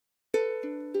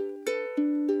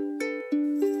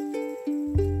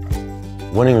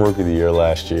Winning Rookie of the Year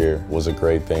last year was a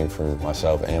great thing for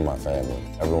myself and my family.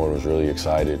 Everyone was really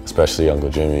excited, especially Uncle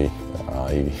Jimmy.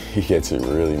 He gets it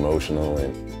really emotional,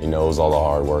 and he knows all the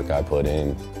hard work I put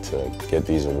in to get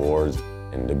these awards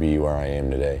and to be where I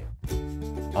am today.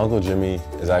 Uncle Jimmy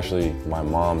is actually my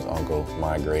mom's uncle,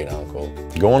 my great uncle.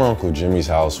 Going to Uncle Jimmy's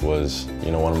house was,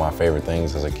 one of my favorite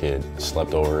things as a kid.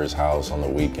 Slept over his house on the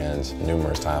weekends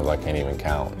numerous times I can't even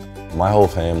count. My whole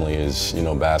family is,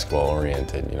 basketball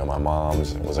oriented. My mom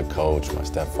was a coach, my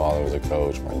stepfather was a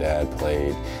coach, my dad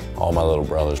played, all my little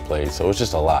brothers played. So it was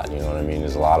just a lot, you know what I mean?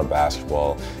 There's a lot of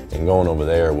basketball, and going over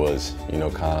there was,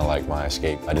 kind of like my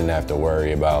escape. I didn't have to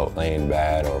worry about playing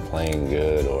bad or playing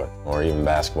good or even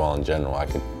basketball in general. I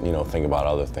could, think about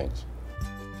other things.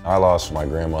 I lost my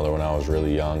grandmother when I was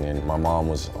really young, and my mom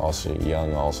was also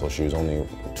young also. She was only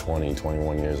 20,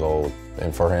 21 years old.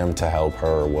 And for him to help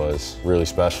her was really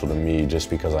special to me just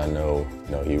because I know,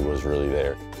 he was really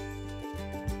there.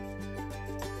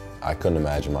 I couldn't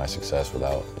imagine my success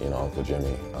without, Uncle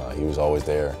Jimmy. He was always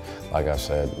there, like I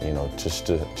said,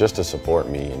 just to support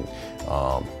me. And,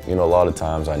 a lot of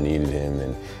times I needed him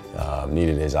and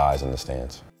needed his eyes in the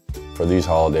stands. For these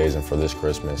holidays and for this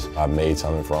Christmas, I made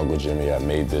something for Uncle Jimmy. I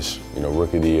made this,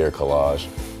 Rookie of the Year collage.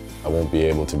 I won't be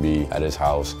able to be at his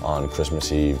house on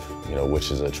Christmas Eve,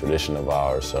 which is a tradition of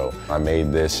ours. So I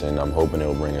made this, and I'm hoping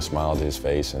it'll bring a smile to his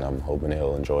face, and I'm hoping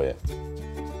he'll enjoy it.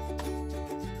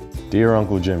 Dear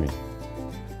Uncle Jimmy,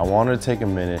 I wanted to take a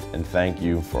minute and thank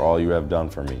you for all you have done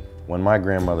for me. When my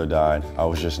grandmother died, I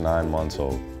was just 9 months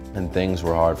old, and things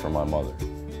were hard for my mother.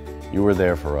 You were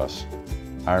there for us.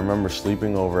 I remember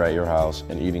sleeping over at your house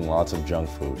and eating lots of junk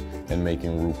food and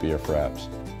making root beer fraps.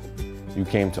 You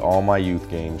came to all my youth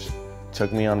games,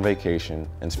 took me on vacation,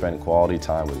 and spent quality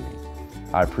time with me.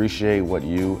 I appreciate what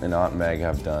you and Aunt Meg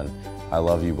have done. I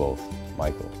love you both.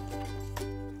 Michael.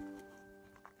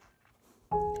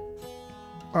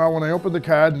 When I opened the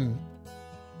card and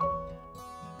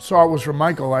saw it was from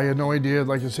Michael, I had no idea,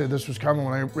 like I said, this was coming.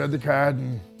 When I read the card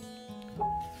and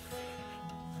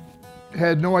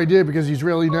had no idea, because he's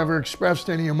really never expressed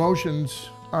any emotions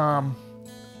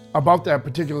about that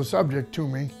particular subject to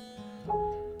me.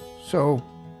 So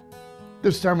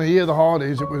this time of the year, the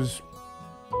holidays, it was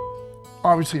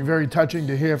obviously very touching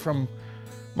to hear from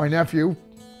my nephew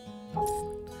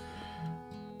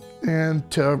and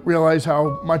to realize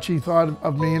how much he thought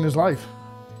of me in his life.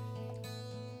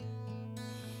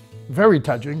 Very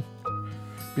touching,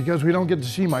 because we don't get to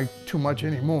see Mike too much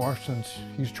anymore since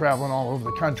he's traveling all over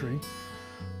the country.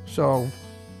 So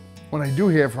when I do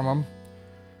hear from him,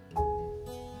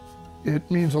 it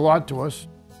means a lot to us.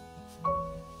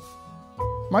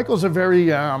 Michael's a very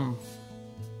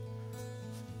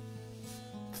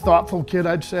thoughtful kid,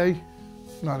 I'd say.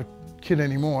 Not a kid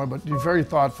anymore, but he's very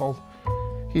thoughtful.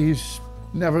 He's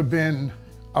never been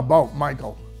about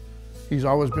Michael. He's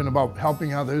always been about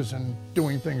helping others and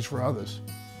doing things for others.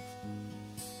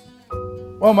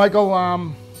 Well, Michael,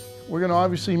 we're gonna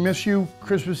obviously miss you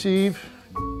Christmas Eve,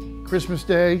 Christmas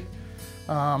Day.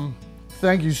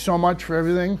 Thank you so much for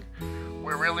everything.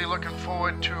 We're really looking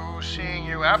forward to seeing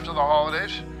you after the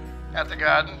holidays at the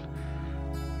Garden.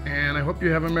 And I hope you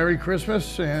have a Merry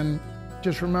Christmas, and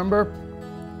just remember,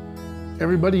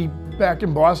 everybody back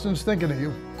in Boston's thinking of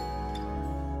you.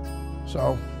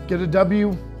 So get a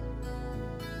W,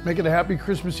 make it a happy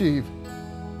Christmas Eve.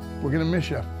 We're gonna miss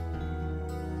you.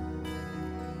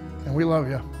 And we love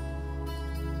you.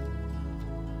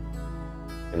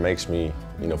 It makes me,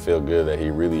 feel good that he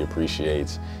really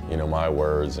appreciates, my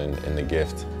words and the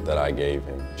gift that I gave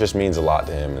him. It just means a lot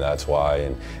to him, and that's why.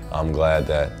 And I'm glad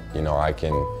that, I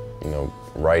can,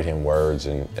 write him words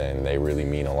and they really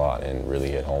mean a lot and really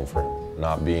hit home for him.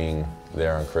 Not being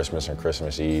there on Christmas and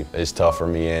Christmas Eve is tough for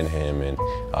me and him, and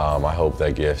I hope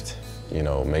that gift,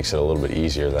 makes it a little bit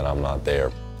easier that I'm not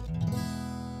there.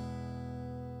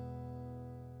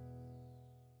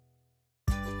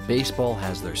 Baseball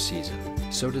has their season,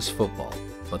 so does football.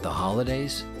 But the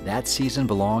holidays, that season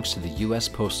belongs to the U.S.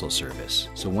 Postal Service.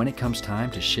 So when it comes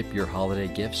time to ship your holiday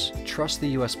gifts, trust the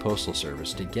U.S. Postal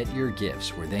Service to get your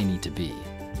gifts where they need to be.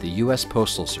 The U.S.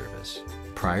 Postal Service.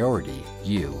 Priority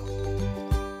you.